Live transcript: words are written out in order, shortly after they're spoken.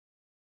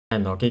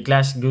Okay,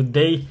 class, good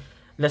day.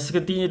 Let's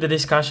continue the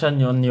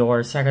discussion on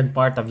your second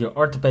part of your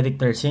orthopedic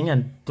nursing,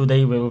 and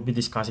today we will be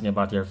discussing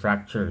about your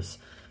fractures.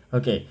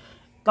 Okay,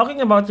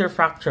 talking about your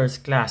fractures,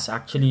 class,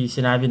 actually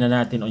sinabi na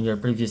natin on your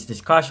previous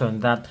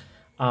discussion that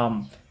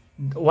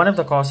one of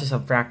the causes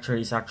of fracture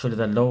is actually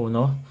the low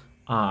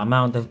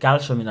amount of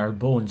calcium in our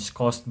bones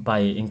caused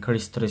by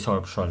increased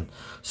resorption.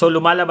 So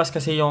lumalabas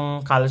kasi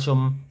yung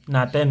calcium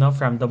natin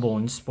from the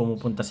bones,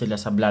 pumupunta sila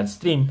sa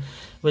bloodstream,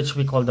 which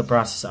we call the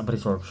process of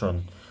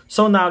resorption.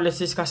 So now, let's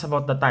discuss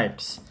about the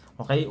types.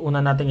 Okay, una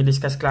natin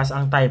i-discuss, class,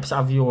 ang types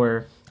of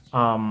your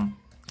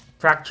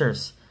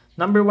fractures.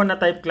 Number 1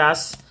 na type,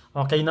 class.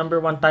 Okay,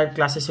 number 1 type,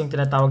 class, is yung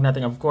tinatawag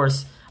natin, of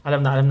course,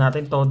 alam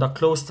natin to, the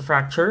closed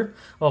fracture.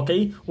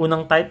 Okay,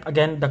 unang type,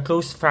 again, the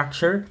closed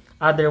fracture,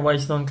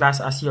 otherwise known,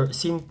 class, as your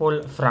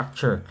simple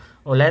fracture.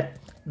 Ulit,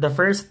 the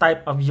first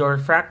type of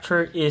your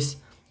fracture is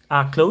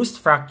a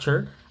closed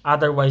fracture,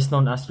 otherwise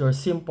known as your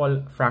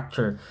simple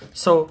fracture.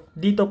 So,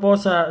 dito po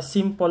sa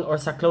simple or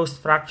sa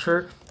closed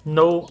fracture,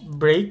 no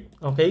break,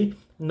 okay?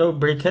 No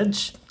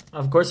breakage.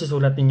 Of course,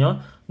 isulat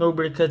niyo, no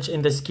breakage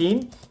in the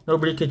skin, no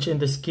breakage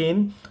in the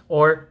skin,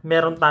 or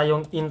meron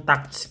tayong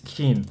intact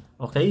skin.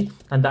 Okay?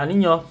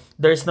 Tandaan niyo,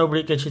 there's no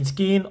breakage in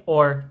skin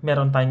or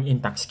meron tayong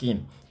intact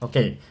skin.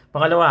 Okay.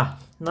 Pangalawa,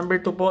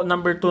 number 2 po,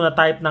 number 2 na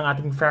type ng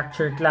ating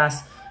fracture,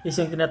 class, is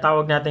yung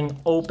tinatawag nating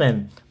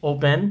open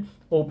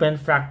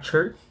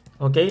fracture.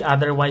 Okay,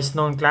 otherwise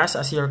known, class,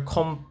 as your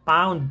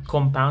compound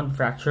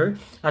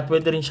fracture, at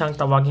pwede rin siyang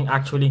tawaging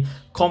actually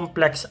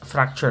complex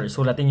fracture.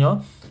 Sulatin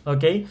nyo,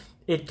 okay?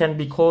 It can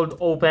be called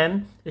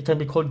open, it can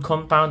be called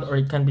compound,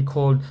 or it can be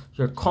called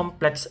your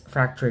complex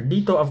fracture.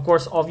 Dito, of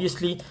course,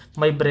 obviously,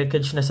 may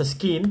breakage na sa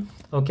skin,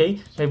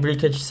 okay? May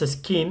breakage sa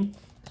skin.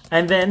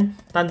 And then,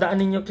 tandaan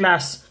ninyo,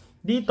 class,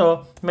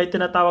 dito, may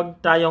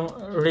tinatawag tayong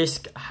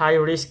high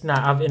risk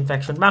na of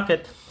infection.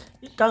 Bakit?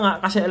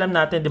 Kasi alam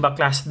natin, di ba,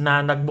 class,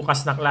 na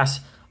nagbukas na,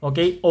 class.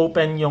 Okay,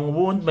 open yung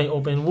wound, may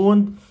open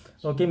wound.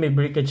 Okay, may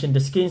breakage in the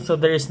skin. So,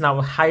 there is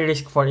now high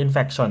risk for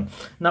infection.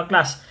 Now,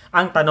 class,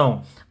 ang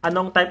tanong,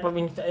 anong type of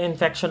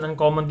infection ang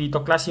common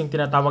dito, class? Yung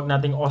tinatawag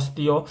nating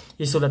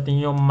isulat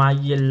niyo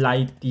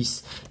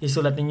myelitis.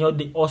 Isulat niyo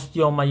the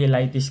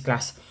osteomyelitis,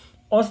 class.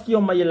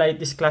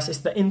 Osteomyelitis, class,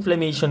 is the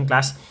inflammation,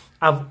 class,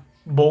 of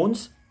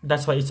bones.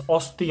 That's why it's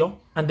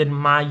osteo. And then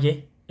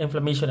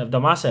inflammation of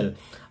the muscle.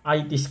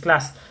 Itis,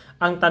 class.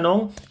 Ang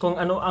tanong, kung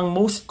ano ang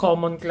most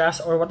common, class,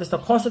 or what is the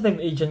causative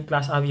agent,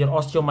 class, of your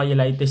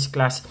osteomyelitis,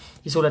 class,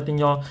 isulat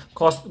niyo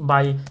caused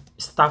by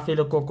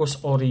Staphylococcus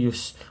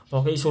aureus.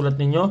 Okay, isulat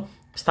niyo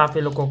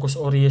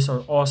Staphylococcus aureus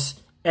or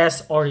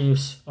S.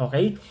 aureus.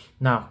 Okay,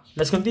 now,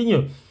 let's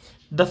continue.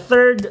 The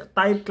third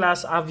type,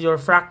 class, of your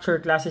fracture,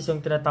 class, is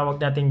yung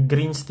tinatawag nating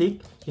green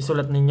stick.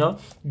 Isulat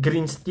niyo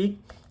green stick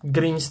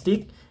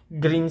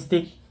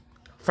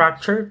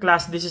fracture,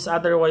 class. This is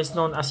otherwise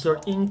known as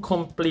your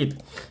incomplete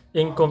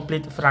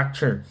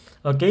fracture.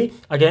 Okay,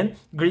 again,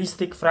 green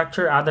stick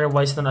fracture,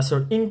 otherwise known as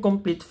your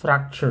incomplete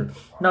fracture.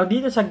 Now,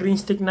 dito sa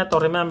green stick na to,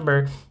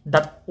 remember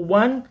that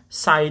one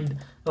side,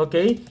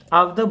 okay,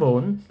 of the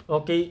bone,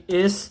 okay,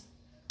 is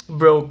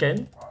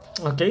broken.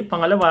 Okay,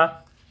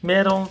 pangalawa,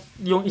 merong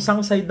yung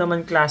isang side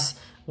naman, class,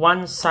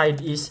 one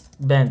side is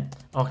bent.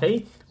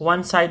 Okay,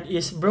 one side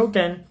is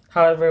broken,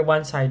 however,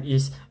 one side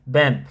is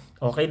bent.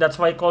 Okay, that's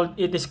why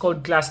it is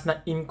called, class,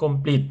 na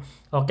incomplete.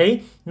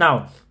 Okay,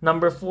 now,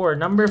 number 4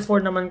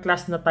 naman,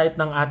 class, na type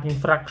ng ating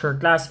fracture,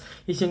 class,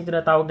 is yung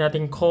tinatawag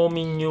nating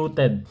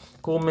comminuted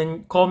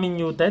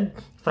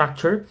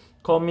fracture.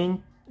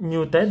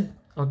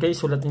 Okay,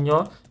 sulat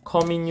niyo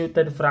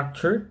comminuted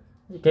fracture.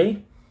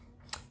 Okay,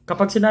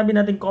 kapag sinabi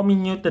natin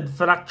comminuted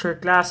fracture,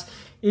 class,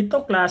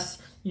 ito, class,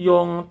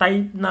 yung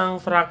type ng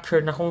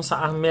fracture na kung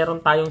saan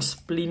meron tayong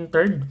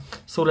splintered.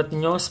 Sulat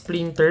niyo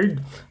splintered.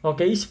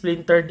 Okay,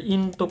 splintered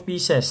into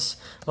pieces.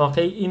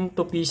 Okay,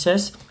 into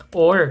pieces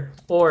or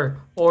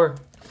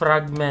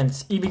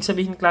fragments. Ibig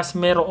sabihin, class,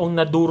 merong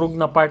nadurog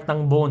na part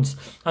ng bones.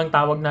 Ang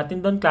tawag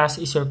natin doon, class,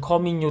 is your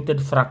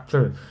comminuted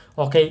fracture.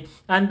 Okay,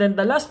 and then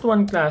the last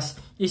one, class,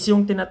 is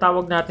yung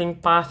tinatawag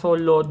nating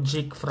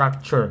pathologic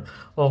fracture.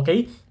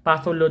 Okay,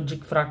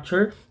 pathologic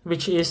fracture,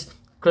 which is,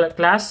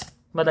 class,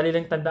 madali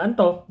lang tandaan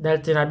to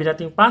dahil sinabi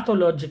natin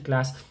pathologic,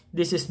 class,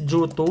 this is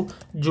due to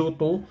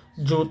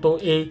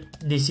a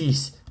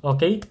disease.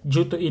 Okay,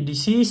 due to a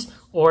disease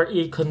or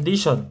a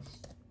condition.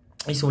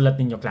 Isulat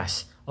ninyo,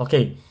 class.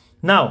 Okay,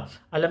 now,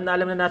 alam na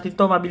natin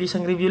to,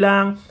 mabilisang review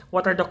lang.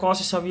 What are the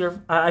causes of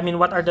your,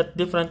 what are the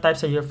different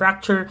types of your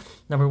fracture?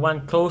 Number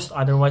 1, closed,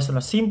 otherwise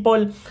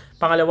simple.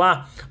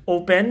 Pangalawa,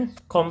 open,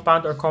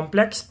 compound, or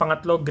complex.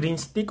 Pangatlo, green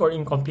stick or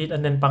incomplete.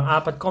 And then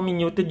pang-apat,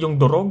 comminuted, yung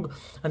durog.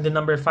 And then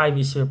number 5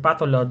 is your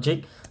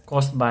pathologic,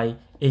 caused by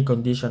a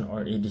condition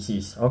or a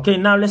disease. Okay,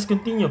 now let's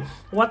continue.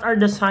 What are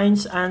the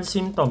signs and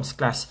symptoms,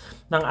 class,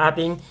 ng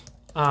ating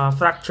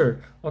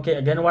fracture? Okay,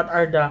 again, what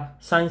are the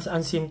signs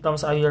and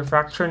symptoms of your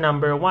fracture?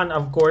 Number 1,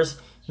 of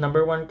course,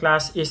 Number 1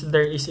 class is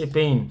there is a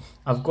pain.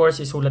 Of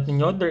course, isulat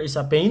niyo there is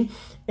a pain.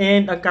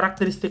 And ang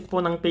characteristic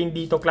po ng pain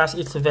dito class,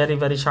 it's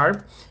very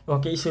sharp.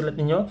 Okay, isulat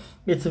niyo,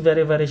 it's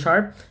very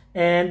sharp.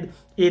 And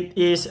it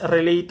is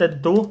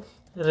related to,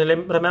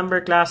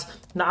 remember class,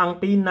 na ang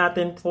pain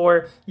natin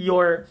for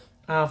your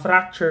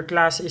fracture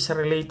class is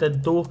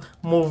related to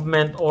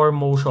movement or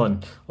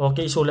motion.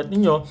 Okay, sulat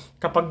ninyo,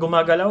 kapag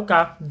gumagalaw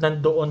ka,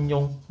 nandoon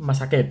yung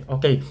masakit.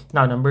 Okay,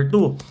 now number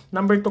 2.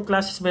 Number 2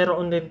 class is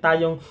meron din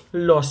tayong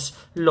loss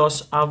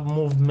of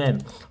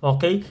movement.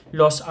 Okay,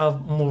 loss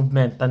of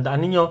movement.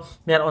 Tandaan niyo,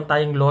 meron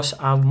tayong loss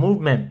of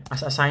movement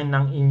as a sign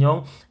ng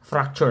inyong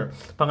fracture.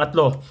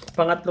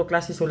 Pangatlo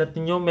class, isulat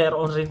niyo,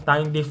 meron rin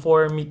tayong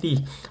deformity.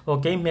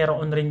 Okay,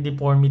 meron rin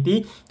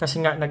deformity kasi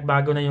nga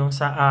nagbago na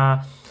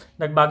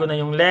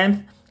yung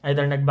length,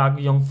 either nagbago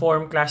yung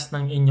form class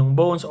ng inyong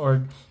bones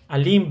or a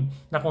limb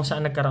na kung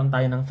saan nagkaroon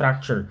tayo ng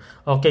fracture.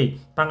 Okay,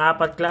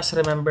 pang-apat class,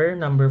 remember,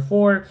 number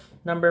 4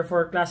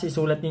 class,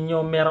 isulat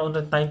ninyo, meron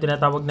rin tayong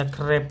tinatawag na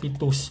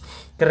crepitus.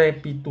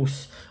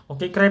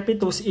 Okay,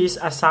 crepitus is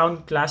a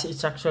sound class.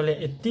 It's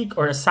actually a tick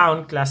or a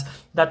sound class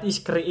that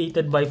is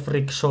created by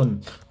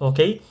friction.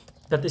 Okay,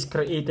 that is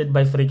created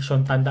by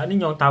friction. Tandaan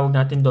niyo, ang tawag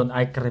natin doon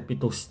ay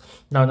crepitus.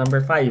 Now,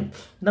 number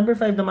 5. Number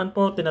 5 naman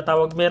po,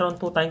 meron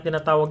po tayong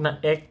tinatawag na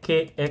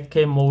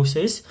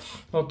ecchymosis.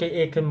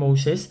 Okay,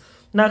 ecchymosis.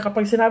 Na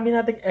kapag sinabi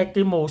natin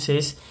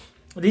ecchymosis,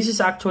 this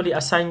is actually a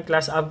sign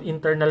class of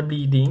internal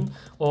bleeding.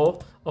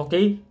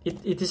 Okay,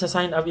 it is a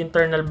sign of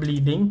internal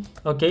bleeding.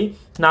 Okay,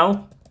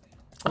 now,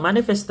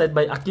 manifested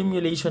by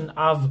accumulation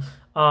of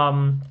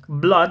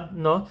blood,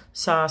 no,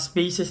 sa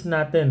spaces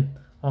natin.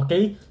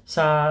 Okay,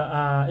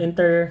 sa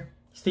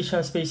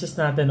interstitial spaces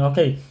natin.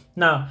 Okay,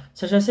 now,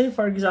 say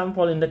for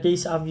example, in the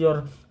case of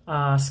your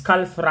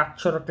skull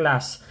fracture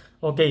class,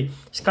 okay,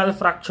 skull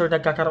fracture,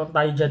 nagkakaroon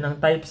tayo dyan ng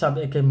types of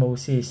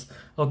ecchymosis.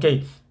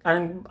 Okay,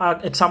 ang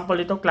example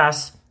ito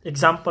class,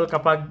 example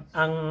kapag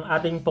ang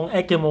ating pong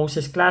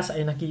ecchymosis class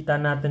ay nakita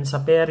natin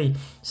sa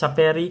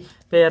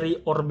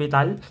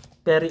periorbital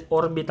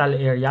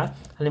area.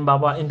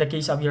 Halimbawa, in the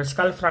case of your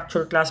skull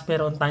fracture class,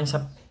 meron tayong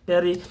sa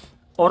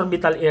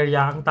orbital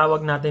area. Ang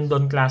tawag natin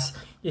doon class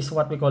is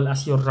what we call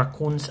as your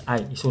raccoon's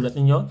eye. Isulat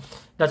niyo.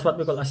 That's what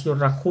we call as your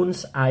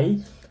raccoon's eye.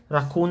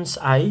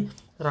 Raccoon's eye.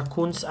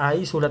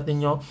 Isulat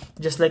niyo.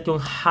 Just like yung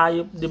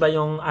hayop, di ba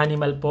yung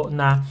animal po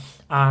na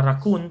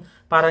raccoon,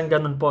 parang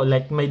ganun po.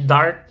 Like may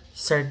dark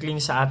circling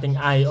sa ating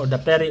eye or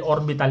the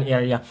periorbital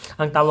area.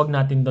 Ang tawag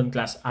natin doon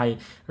class ay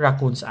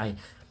raccoon's eye.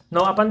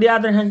 No, upon the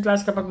other hand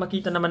class, kapag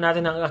makita naman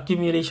natin ang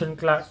accumulation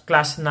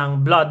class ng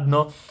blood,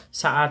 no,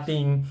 sa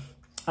ating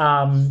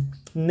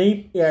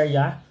nape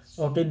area,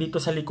 okay,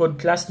 dito sa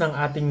likod class ng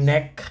ating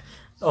neck,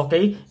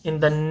 okay, in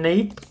the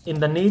nape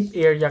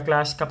area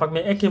class, kapag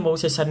may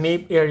ecchymosis sa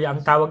nape area,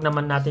 ang tawag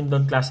naman natin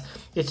doon class,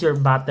 it's your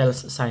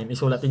Battle's sign.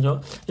 Isulat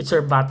niyo, it's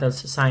your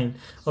Battle's sign.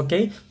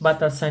 Okay,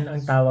 Battle's sign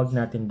ang tawag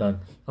natin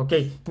doon.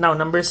 Okay, now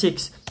number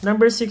 6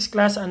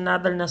 class,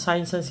 another na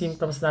signs and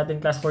symptoms natin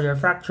class for your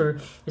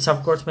fracture is of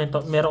course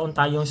meron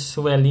tayong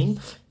swelling.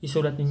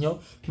 Isulat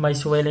niyo, may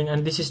swelling,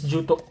 and this is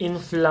due to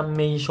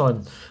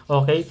inflammation.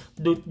 Okay,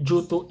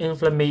 due to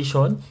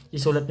inflammation,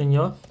 isulat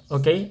niyo.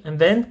 Okay, and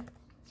then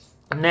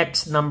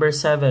next, number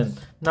 7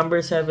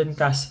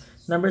 class.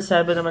 Number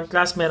 7 naman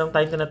class, meron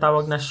tayong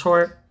tinatawag na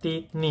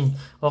shortening.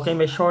 Okay,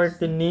 may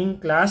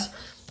shortening class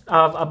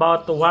of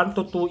about 1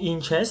 to 2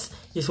 inches.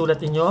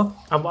 Isulat niyo,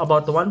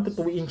 about 1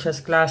 to 2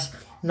 inches class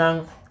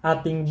ng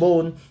ating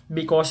bone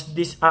because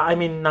this,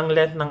 ng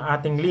length ng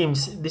ating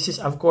limbs. This is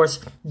of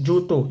course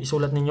due to,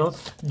 isulat niyo,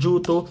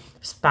 due to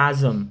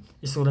spasm.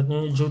 Isulat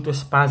niyo, due to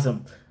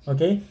spasm.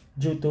 Okay,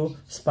 due to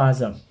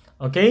spasm.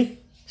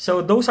 Okay,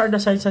 so those are the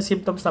signs and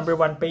symptoms. Number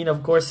 1, pain.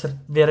 Of course,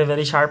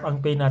 very sharp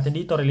ang pain natin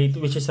dito,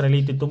 which is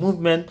related to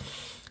movement.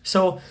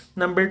 So,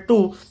 number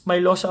 2, may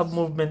loss of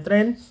movement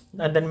rin.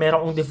 And then,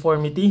 merong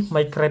deformity,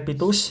 may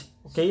crepitus.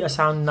 Okay, a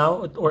sound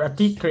now or a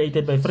tick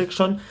created by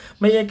friction.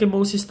 May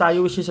ecchymosis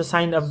tayo, which is a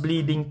sign of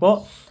bleeding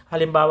po.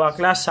 Halimbawa,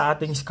 class, sa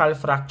ating skull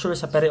fracture,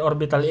 sa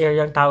periorbital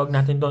area, ang tawag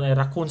natin doon ay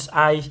raccoon's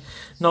eye.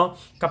 No?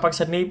 Kapag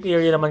sa nape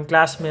area naman,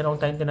 class,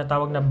 merong tayong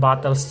tinatawag na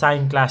Battle's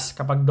sign class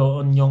kapag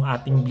doon yung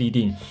ating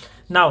bleeding.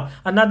 Now,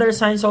 another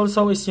signs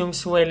also is yung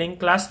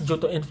swelling class due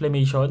to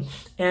inflammation,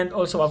 and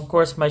also of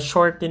course my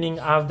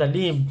shortening of the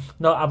limb,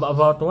 no,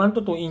 about 1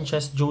 to 2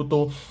 inches due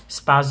to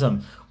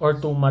spasm or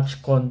too much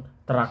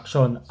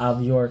contraction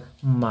of your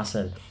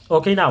muscle.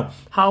 Okay, now,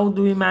 how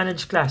do we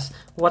manage class?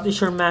 What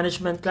is your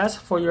management class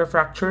for your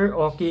fracture?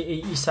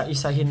 Okay,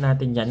 isa-isahin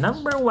natin yan.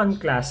 Number 1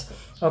 class.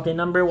 Okay,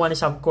 number 1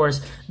 is of course,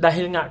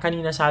 dahil nga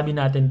kanina sabi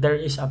natin, there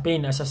is a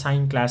pain as a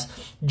sign class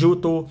due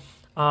to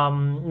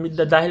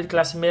dahil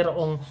class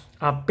merong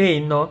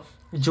pain, no,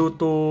 due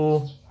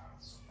to,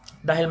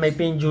 dahil may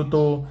pain due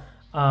to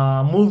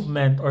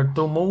movement or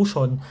through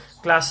motion,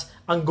 class,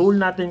 ang goal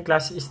natin,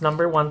 class, is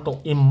number 1, to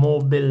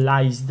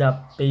immobilize the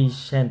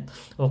patient.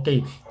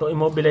 Okay, to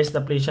immobilize the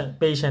patient.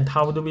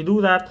 How do we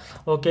do that?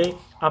 Okay,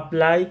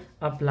 apply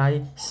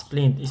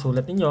splint.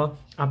 Isulat niyo,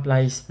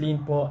 apply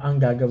splint po ang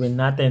gagawin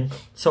natin.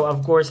 So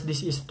of course,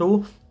 this is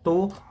to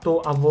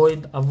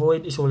avoid,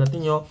 isulat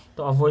niyo,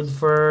 to avoid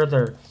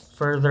further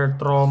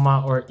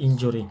trauma or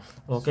injury.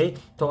 Okay?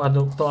 To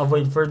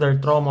avoid further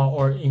trauma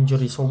or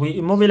injury. So we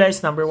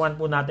immobilize, number 1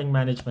 po nating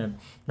management.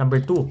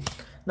 Number 2,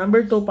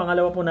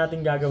 pangalawa po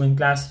nating gagawin,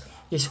 class,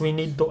 is we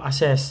need to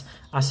assess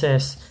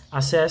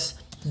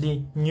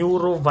the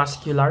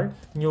neurovascular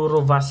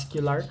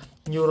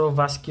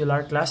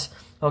class.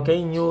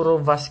 Okay?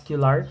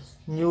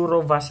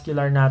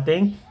 Neurovascular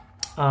nating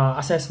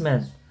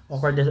assessment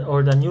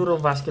or the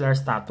neurovascular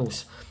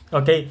status.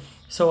 Okay,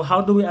 so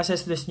how do we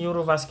assess this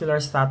neurovascular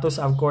status?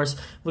 Of course,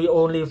 we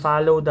only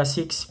follow the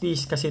 6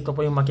 P's kasi ito po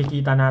yung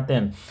makikita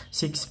natin.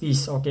 6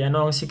 P's. Okay,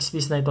 ano ang 6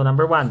 P's na ito?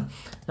 Number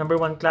 1. Number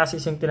 1, class,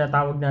 is yung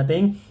tinatawag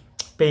nating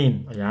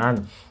pain.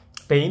 Ayan.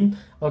 Pain.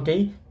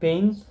 Okay,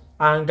 pain.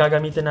 Ang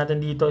gagamitin natin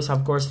dito is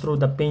of course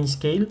through the pain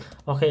scale.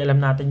 Okay,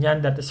 alam natin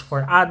yan. That is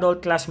for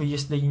adult, class, we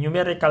use the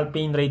numerical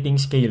pain rating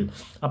scale.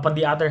 Upon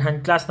the other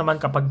hand, class, naman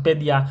kapag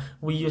pedia,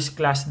 we use,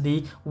 class,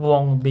 the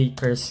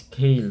Wong-Baker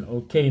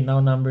scale. Okay,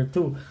 now number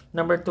 2.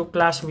 Number 2,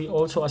 class, we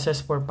also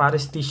assess for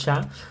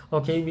paresthesia.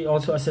 Okay, we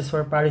also assess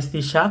for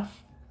paresthesia.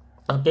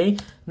 Okay,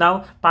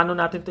 now, paano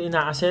natin ito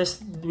ina-assess?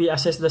 We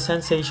assess the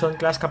sensation,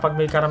 class, kapag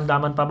may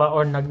karamdaman pa ba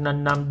or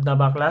nagnanamd na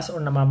ba, class,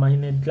 or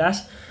namamahinid,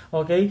 class.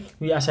 Okay,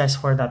 we assess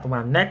for that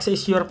one. Next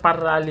is your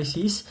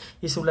paralysis.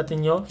 Isulat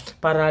niyo,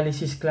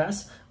 paralysis,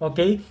 class.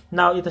 Okay,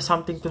 now it has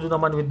something to do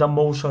naman with the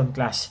motion,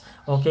 class.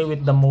 Okay,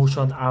 with the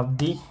motion of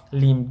the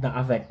limb na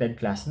affected,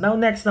 class. Now,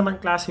 next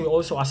naman, class, we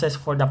also assess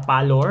for the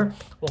pallor.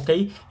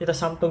 Okay, it has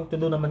something to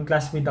do naman,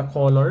 class, with the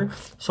color.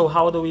 So,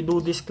 how do we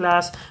do this,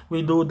 class?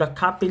 We do the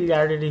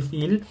capillary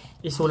refill.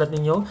 Isulat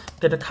ninyo,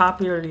 the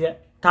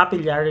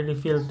capillary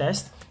refill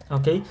test.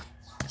 Okay,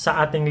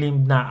 sa ating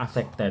limb na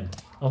affected.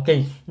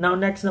 Okay, now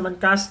next naman,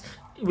 class,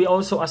 we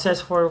also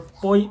assess for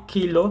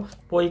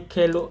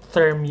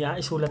poikilothermia.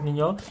 Isulat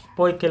ninyo,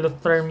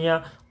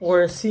 poikilothermia,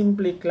 or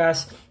simply,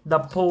 class, the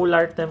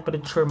polar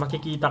temperature.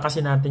 Makikita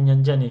kasi natin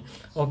yan dyan eh.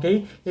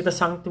 Okay, it has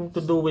something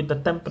to do with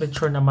the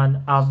temperature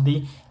naman of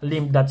the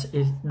limb that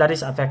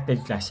is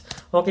affected, class.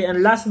 Okay, and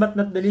last but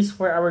not the least,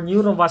 for our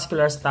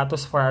neurovascular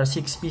status, for our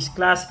 6 P's,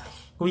 class,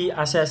 we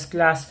assess,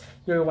 class,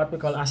 your what we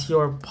call as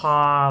your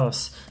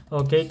pulse.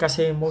 Okay,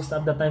 kasi most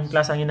of the time,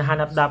 class, ang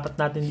hinahanap dapat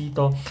natin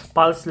dito,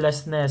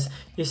 pulselessness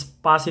is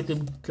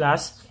positive,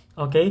 class.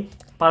 Okay,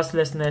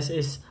 pulselessness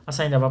is a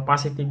sign of a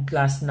positive,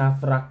 class, na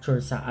fracture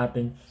sa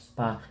ating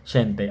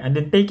pasyente. And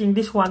then taking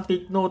this one,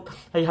 take note,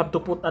 I have to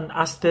put an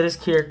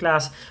asterisk here,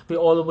 class. We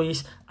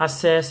always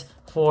assess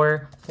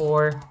for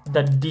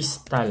the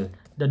distal.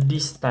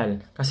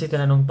 Kasi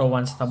tinanong to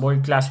once na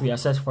board, class, we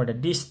assess for the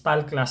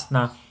distal, class,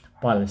 na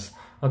pulse.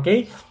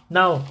 Okay,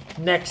 now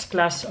next,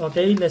 class.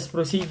 Okay, let's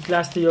proceed,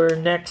 class, to your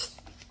next,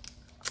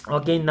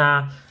 okay,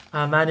 na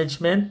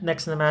management.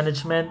 Next na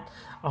management.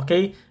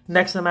 Okay,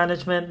 next na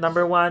management,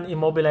 number 1,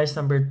 immobilize.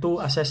 Number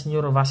 2, assess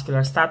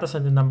neurovascular status.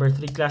 And then number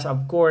 3, class,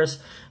 of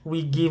course,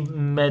 we give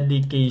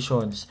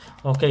medications.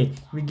 Okay,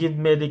 we give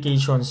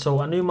medications. So,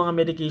 ano yung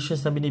mga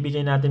medications na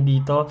binibigay natin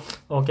dito?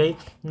 Okay,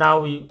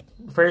 now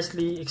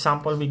firstly,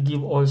 example, we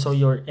give also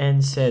your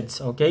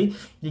NSAIDs. Okay,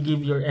 you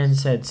give your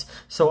NSAIDs.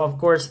 So, of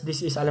course,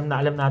 this is alam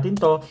natin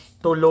to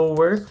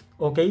lower,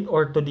 okay,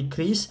 or to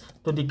decrease,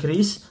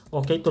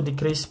 okay, to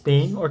decrease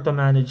pain or to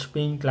manage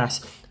pain,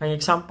 class. Ang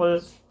example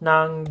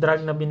ng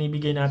drug na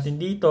binibigay natin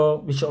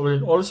dito, which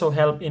will also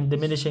help in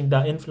diminishing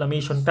the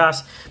inflammation,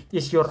 class,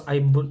 is your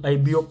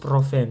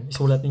ibuprofen.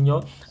 Isulat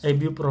niyo,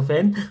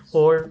 ibuprofen,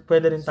 or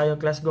pwede rin tayo,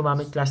 class,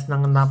 gumamit, class,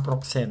 ng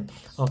naproxen.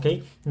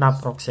 Okay,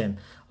 naproxen.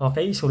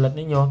 Okay, isulat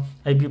niyo,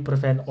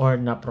 ibuprofen or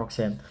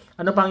naproxen.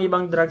 Ano pang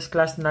ibang drugs,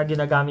 class, na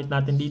ginagamit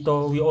natin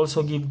dito? We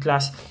also give,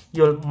 class,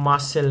 your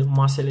muscle,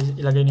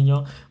 ilagay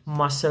niyo,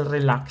 muscle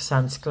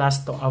relaxants,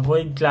 class, to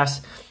avoid,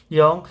 class,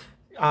 yung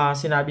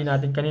sinabi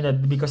natin kanina,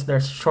 because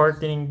there's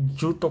shortening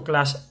due to,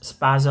 class,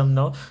 spasm,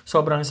 no?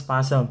 Sobrang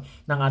spasm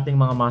ng ating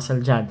mga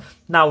muscle dyan.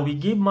 Now, we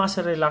give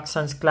muscle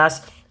relaxants,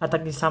 class, at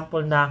ang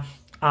example na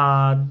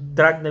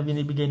drug na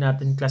binibigay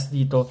natin, class,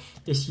 dito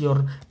is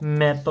your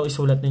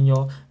isulat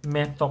ninyo,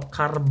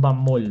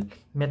 metocarbamol.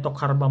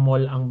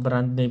 Metocarbamol, ang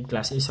brand name,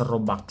 class, is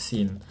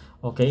Robaxin.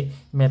 Okay?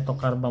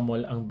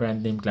 Metocarbamol, ang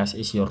brand name, class,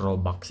 is your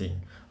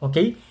Robaxin.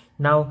 Okay?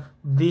 Now,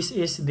 this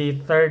is the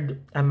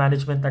third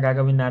management na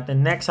gagawin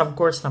natin. Next, of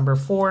course, number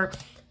 4.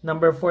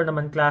 Number 4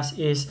 naman, class,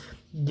 is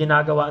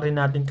ginagawa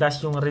rin natin, class,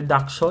 yung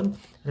reduction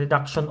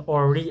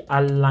or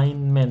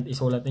realignment.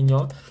 Isulat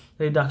niyo,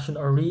 reduction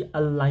or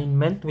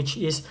realignment, which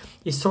is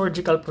a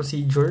surgical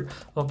procedure.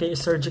 Okay, a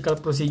surgical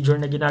procedure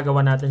na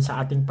ginagawa natin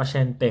sa ating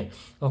pasyente.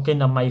 Okay,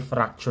 na may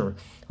fracture.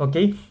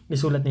 Okay,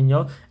 isulat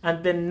niyo.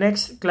 And then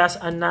next, class,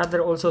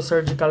 another also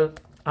surgical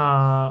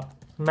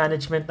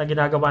management na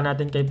ginagawa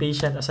natin kay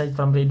patient aside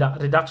from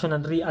reduction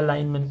and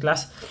realignment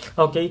class.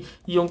 Okay,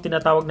 yung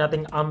tinatawag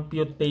nating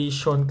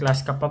amputation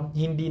class. Kapag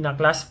hindi na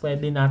class,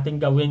 pwede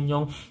natin gawin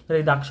yung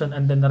reduction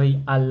and then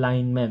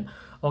realignment.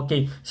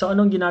 Okay, so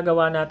anong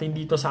ginagawa natin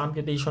dito sa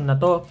amputation na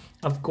to?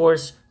 Of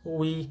course,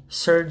 we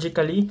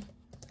surgically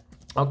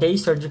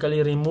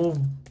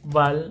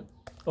removal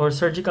or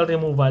surgical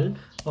removal,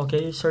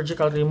 okay,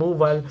 surgical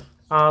removal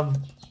of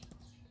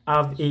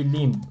a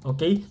limb,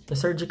 okay, the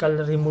surgical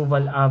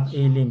removal of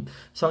a limb.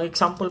 So ang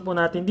example po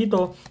natin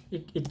dito,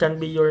 it can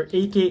be your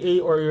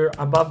AKA or your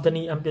above the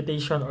knee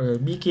amputation or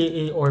your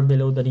BKA or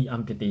below the knee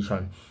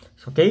amputation.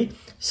 Okay,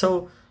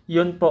 so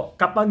yun po,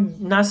 kapag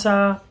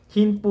nasa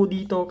hint po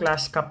dito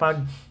class,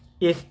 kapag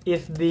if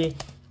the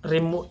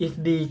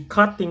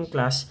cutting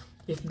class,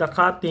 if the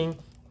cutting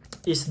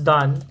is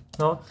done,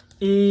 no,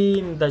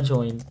 in the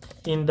joint,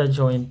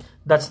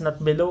 that's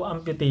not below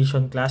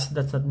amputation class,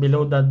 that's not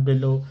below the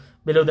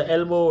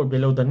elbow or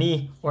below the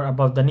knee or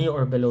above the knee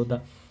or below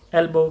the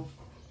elbow,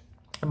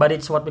 but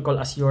it's what we call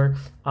as your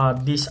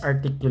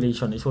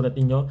disarticulation. Isulat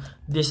niyo,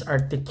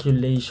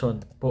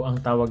 disarticulation po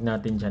ang tawag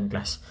natin dyan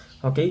class.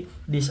 Okay,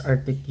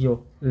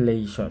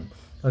 disarticulation.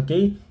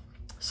 Okay,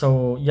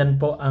 so yan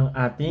po ang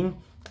ating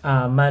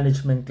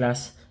management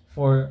class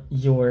for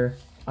your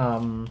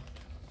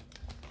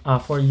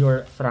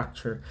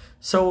fracture.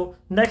 So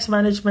next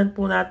management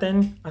po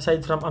natin,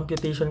 aside from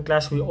amputation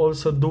class, we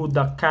also do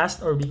the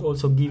cast or we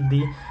also give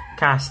the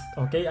cast.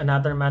 Okay,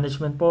 another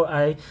management po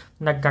ay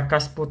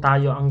nagka-cast po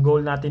tayo. Ang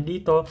goal natin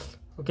dito,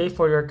 okay,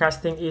 for your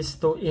casting is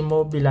to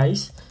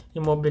immobilize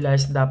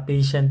the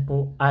patient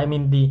po, I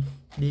mean the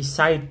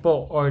side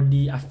po or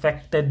the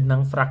affected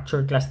ng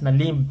fracture class na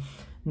limb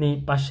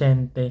ni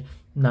pasyente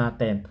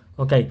natin.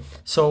 Okay,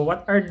 so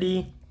what are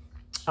the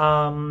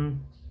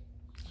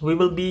we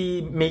will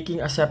be making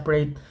a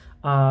separate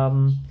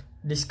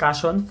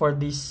discussion for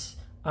this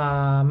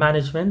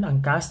management.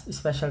 Ang cast,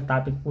 special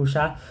topic po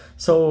siya.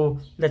 So,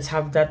 let's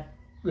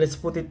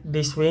put it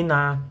this way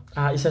na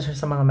isa siya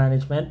sa mga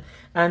management.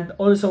 And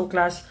also,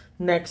 class,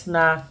 next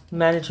na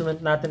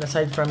management natin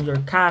aside from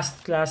your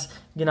cast class,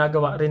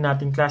 ginagawa rin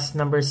natin class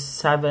number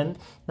 7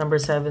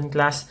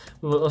 class,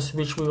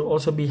 which we will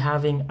also be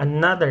having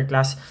another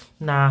class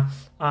na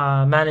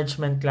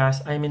management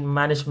class, I mean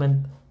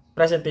management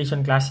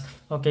presentation class.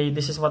 Okay,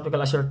 this is what we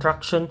call as your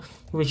traction,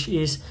 which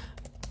is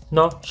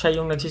siya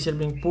yung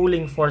nagsisilbing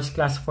pulling force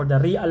class for the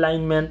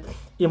realignment,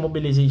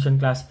 immobilization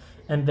class,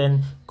 and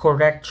then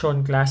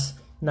correction class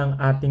ng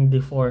ating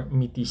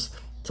deformities.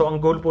 So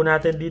ang goal po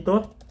natin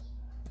dito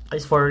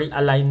is for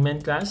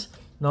realignment class,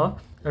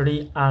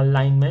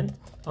 realignment.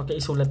 Okay,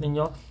 isulat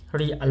ninyo,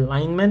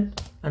 realignment,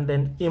 and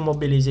then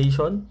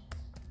immobilization.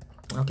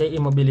 Okay,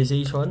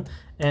 immobilization,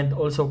 and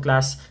also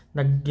class,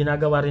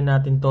 ginagawa rin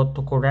natin to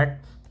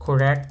correct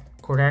what?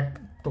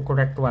 To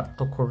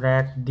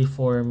correct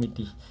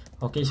deformity.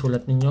 Okay,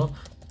 sulat ninyo,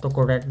 to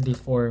correct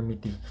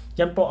deformity.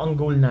 Yan po ang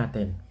goal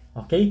natin.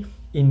 Okay,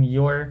 in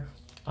your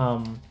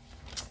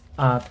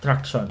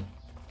traction.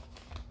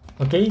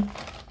 Okay,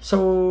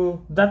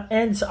 so that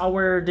ends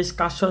our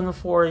discussion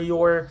for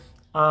your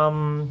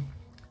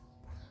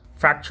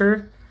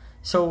fracture.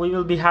 So we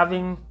will be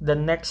having the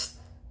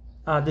next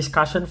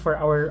discussion for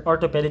our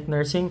orthopedic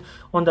nursing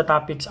on the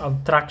topics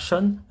of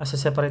traction as a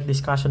separate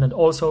discussion, and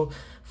also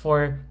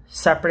for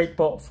separate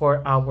po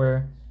for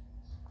our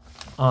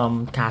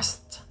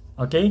cast.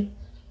 Okay,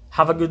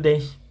 have a good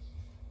day.